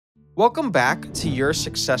Welcome back to Your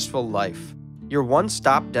Successful Life, your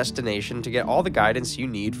one-stop destination to get all the guidance you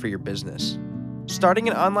need for your business. Starting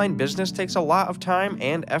an online business takes a lot of time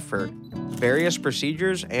and effort. Various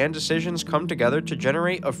procedures and decisions come together to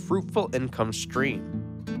generate a fruitful income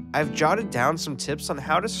stream. I've jotted down some tips on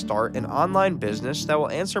how to start an online business that will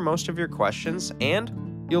answer most of your questions,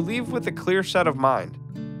 and you'll leave with a clear set of mind.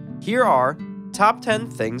 Here are top 10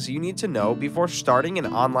 things you need to know before starting an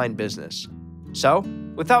online business. So,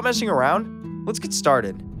 without messing around, let's get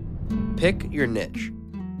started. Pick your niche.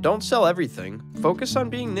 Don't sell everything, focus on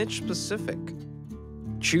being niche specific.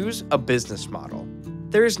 Choose a business model.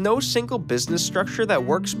 There is no single business structure that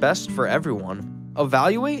works best for everyone.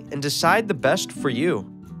 Evaluate and decide the best for you.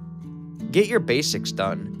 Get your basics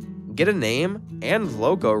done. Get a name and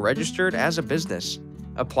logo registered as a business.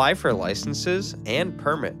 Apply for licenses and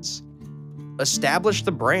permits. Establish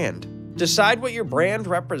the brand. Decide what your brand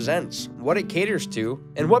represents, what it caters to,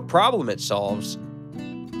 and what problem it solves.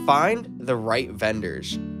 Find the right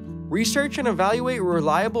vendors. Research and evaluate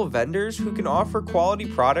reliable vendors who can offer quality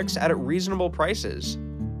products at reasonable prices.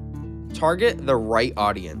 Target the right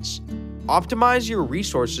audience. Optimize your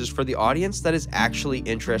resources for the audience that is actually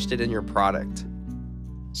interested in your product.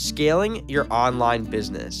 Scaling your online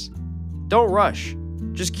business. Don't rush.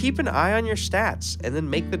 Just keep an eye on your stats and then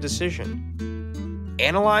make the decision.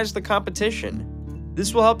 Analyze the competition.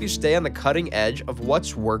 This will help you stay on the cutting edge of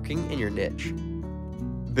what's working in your niche.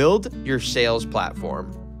 Build your sales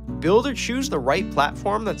platform. Build or choose the right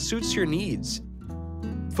platform that suits your needs.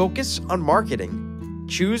 Focus on marketing.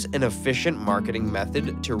 Choose an efficient marketing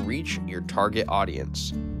method to reach your target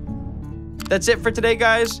audience. That's it for today,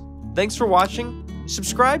 guys. Thanks for watching.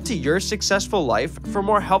 Subscribe to Your Successful Life for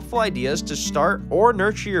more helpful ideas to start or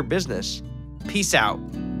nurture your business. Peace out.